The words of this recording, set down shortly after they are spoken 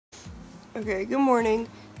Okay, good morning.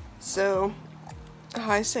 So,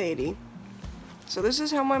 hi Sadie. So this is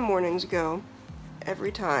how my mornings go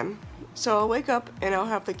every time. So I'll wake up and I'll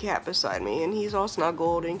have the cat beside me and he's all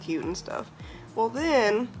snuggled and cute and stuff. Well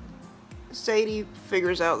then, Sadie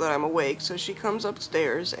figures out that I'm awake, so she comes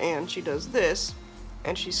upstairs and she does this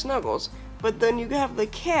and she snuggles. But then you have the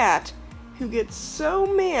cat who gets so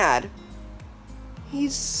mad.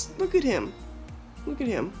 Look at him. Look at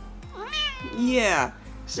him. Yeah.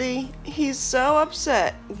 See, he's so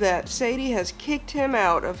upset that Sadie has kicked him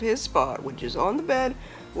out of his spot, which is on the bed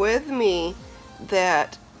with me,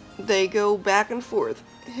 that they go back and forth.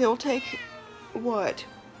 He'll take... what?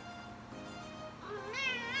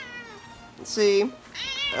 See?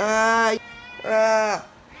 Okay,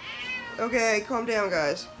 calm down,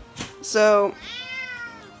 guys. So,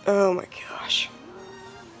 oh my gosh.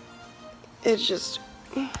 It's just...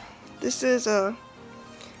 this is,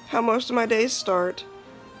 how most of my days start.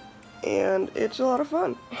 And it's a lot of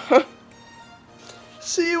fun.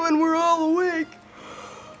 See you when we're all awake.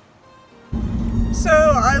 So,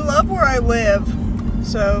 I love where I live,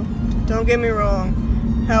 so don't get me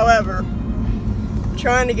wrong. However,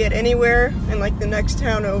 trying to get anywhere in like the next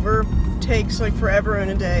town over takes like forever and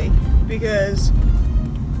a day, because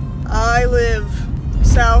I live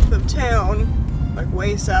south of town, like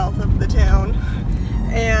way south of the town,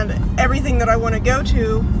 and everything that I want to go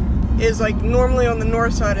to is like normally on the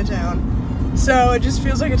north side of town. So it just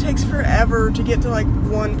feels like it takes forever to get to like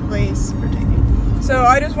one place. So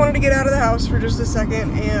I just wanted to get out of the house for just a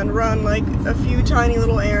second and run like a few tiny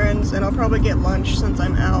little errands, and I'll probably get lunch since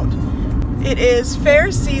I'm out. It is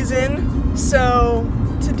fair season, so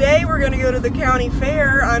today we're going to go to the county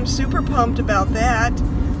fair. I'm super pumped about that.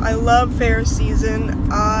 I love fair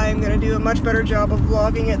season. I'm going to do a much better job of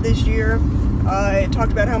vlogging it this year. I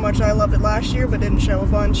talked about how much I loved it last year, but didn't show a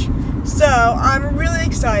bunch. So, I'm really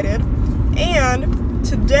excited. And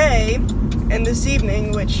today, and this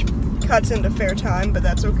evening, which cuts into fair time, but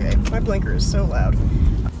that's okay. My blinker is so loud.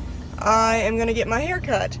 I am gonna get my hair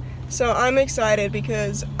cut. So I'm excited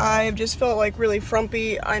because I've just felt like really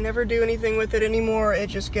frumpy. I never do anything with it anymore. It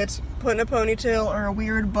just gets put in a ponytail or a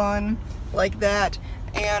weird bun like that.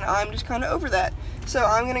 And I'm just kind of over that. So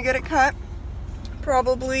I'm gonna get it cut.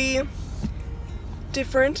 Probably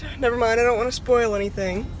different. Never mind, I don't want to spoil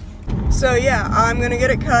anything. So yeah, I'm gonna get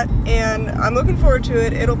it cut and I'm looking forward to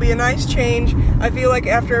it. It'll be a nice change. I feel like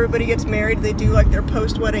after everybody gets married, they do like their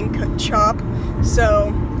post-wedding chop. So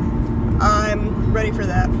I'm ready for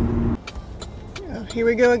that. Here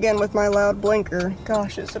we go again with my loud blinker.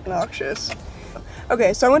 Gosh, it's obnoxious.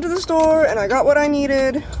 Okay, so I went to the store and I got what I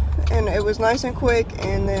needed and it was nice and quick,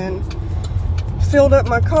 and then filled up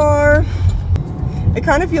my car. It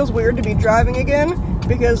kind of feels weird to be driving again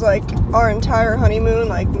because like our entire honeymoon,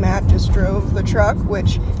 like Matt just drove the truck,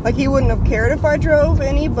 which like he wouldn't have cared if I drove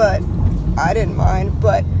any, but I didn't mind.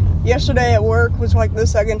 But yesterday at work was like the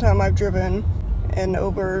second time I've driven in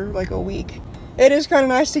over like a week. It is kind of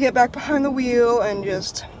nice to get back behind the wheel and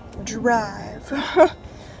just drive.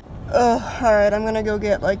 Alright, I'm gonna go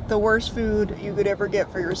get like the worst food you could ever get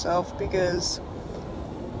for yourself because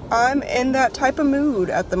I'm in that type of mood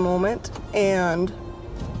at the moment and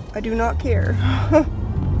I do not care.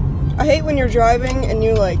 I hate when you're driving and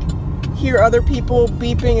you like hear other people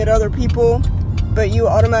beeping at other people, but you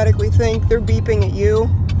automatically think they're beeping at you,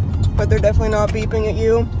 but they're definitely not beeping at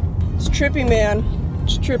you. It's trippy, man.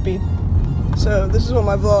 It's trippy. So this is what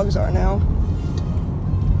my vlogs are now.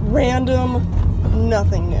 Random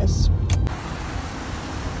nothingness.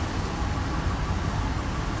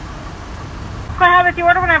 Go ahead with your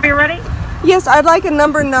order whenever you're ready. Yes, I'd like a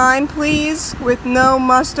number 9, please, with no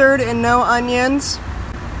mustard and no onions.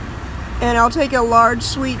 And I'll take a large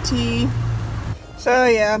sweet tea. So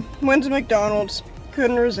yeah, went to McDonald's.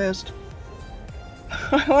 Couldn't resist.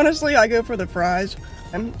 Honestly, I go for the fries.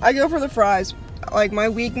 I go for the fries. Like, my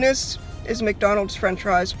weakness is McDonald's French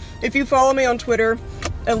fries. If you follow me on Twitter,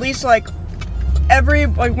 at least like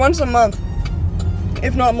once a month,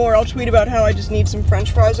 if not more, I'll tweet about how I just need some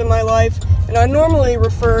French fries in my life. And I normally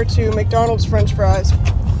refer to McDonald's French fries,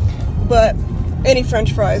 but any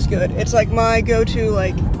French fry is good. It's like my go-to,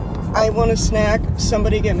 like, I want a snack,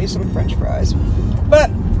 somebody get me some French fries. But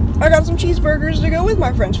I got some cheeseburgers to go with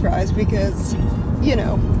my French fries because, you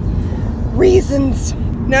know, reasons.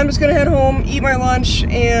 Now I'm just gonna head home, eat my lunch,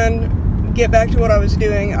 and get back to what I was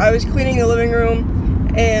doing. I was cleaning the living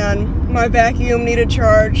room, and my vacuum needed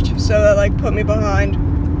charged, so that like put me behind.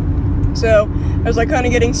 So I was like kind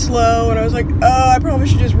of getting slow, and I was like, oh, I probably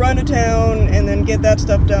should just run to town and then get that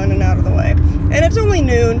stuff done and out of the way. And it's only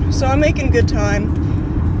noon, so I'm making good time.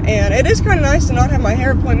 And it is kind of nice to not have my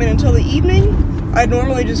hair appointment until the evening, I'd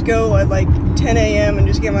normally just go at like 10 a.m. and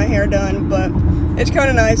just get my hair done, but it's kind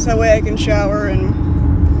of nice, that way I can shower and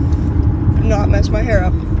not mess my hair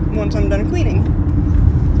up once I'm done cleaning.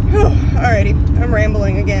 Whew, alrighty, I'm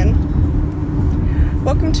rambling again.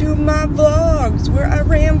 Welcome to my vlogs where I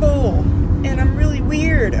ramble and I'm really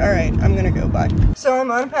weird. Alright, I'm gonna go, bye. So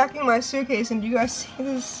I'm unpacking my suitcase and do you guys see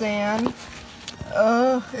this sand?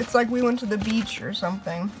 It's like we went to the beach or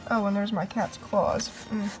something. Oh, and there's my cat's claws.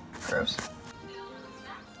 Gross.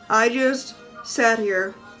 I just sat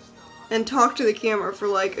here and talked to the camera for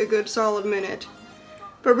like a good solid minute,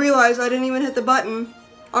 but realized I didn't even hit the button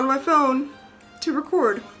on my phone to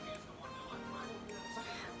record.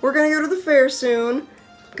 We're gonna go to the fair soon.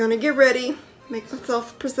 Gonna get ready, make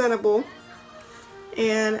myself presentable,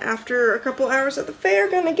 and after a couple hours at the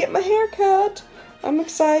fair, gonna get my hair cut. I'm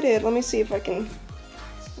excited. Let me see if I can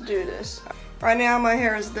do this. Right now my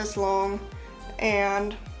hair is this long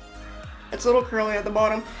and it's a little curly at the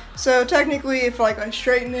bottom. So technically if like I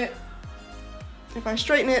straighten it,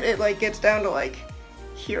 it like gets down to like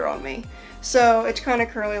here on me. So it's kind of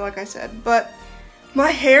curly like I said, but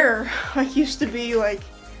my hair like used to be like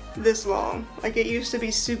this long. Like it used to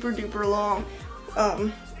be super duper long.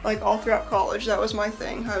 Like all throughout college, that was my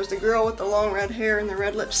thing. I was the girl with the long red hair and the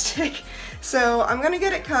red lipstick. So I'm gonna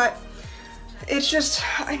get it cut. It's just,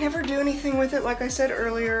 I never do anything with it like I said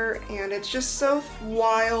earlier, and it's just so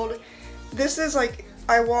wild. This is like,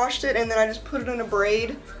 I washed it and then I just put it in a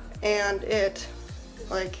braid and it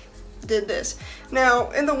like did this. Now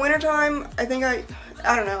in the wintertime, I think I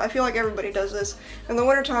don't know, I feel like everybody does this. In the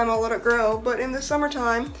wintertime I'll let it grow, but in the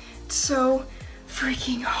summertime, it's so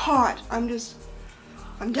freaking hot. I'm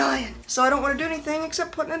dying. So I don't want to do anything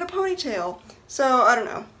except put it in a ponytail. So, I don't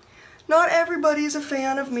know. Not everybody's a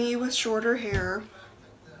fan of me with shorter hair,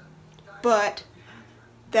 but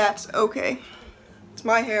that's okay. It's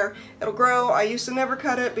my hair. It'll grow. I used to never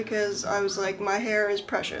cut it because I was like, my hair is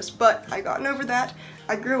precious, but I gotten over that.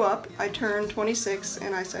 I grew up, I turned 26,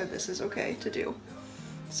 and I said this is okay to do.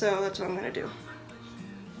 So that's what I'm gonna do.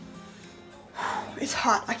 It's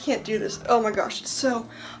hot. I can't do this. Oh my gosh, it's so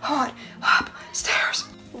hot. Upstairs.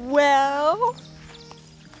 Well,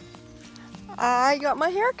 I got my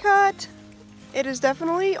hair cut. It is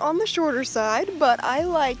definitely on the shorter side, but I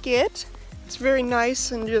like it. It's very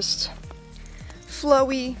nice and just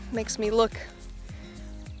flowy. Makes me look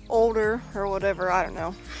older or whatever. I don't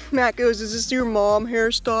know. Matt goes, "Is this your mom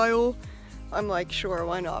hairstyle?" I'm like, sure,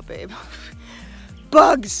 why not, babe?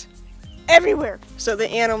 Bugs everywhere. So the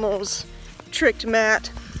animals tricked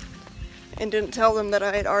Matt and didn't tell them that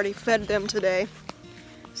I had already fed them today.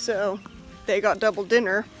 So they got double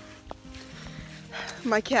dinner.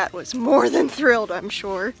 My cat was more than thrilled, I'm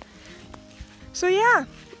sure. So yeah,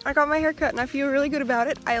 I got my hair cut and I feel really good about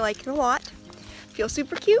it. I like it a lot. Feel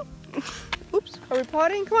super cute. Oops, are we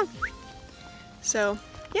potting? Come on. So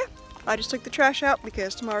yeah, I just took the trash out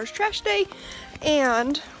because tomorrow's trash day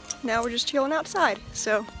and now we're just chilling outside.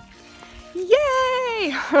 So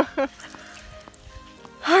yay!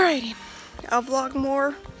 Alrighty, I'll vlog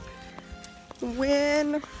more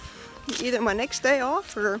when either my next day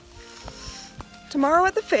off or tomorrow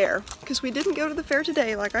at the fair, because we didn't go to the fair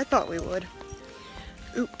today like I thought we would.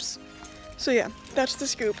 Oops. So yeah, that's the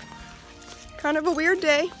scoop. Kind of a weird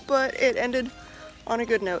day, but it ended on a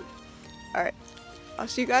good note. Alright, I'll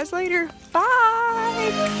see you guys later.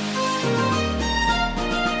 Bye!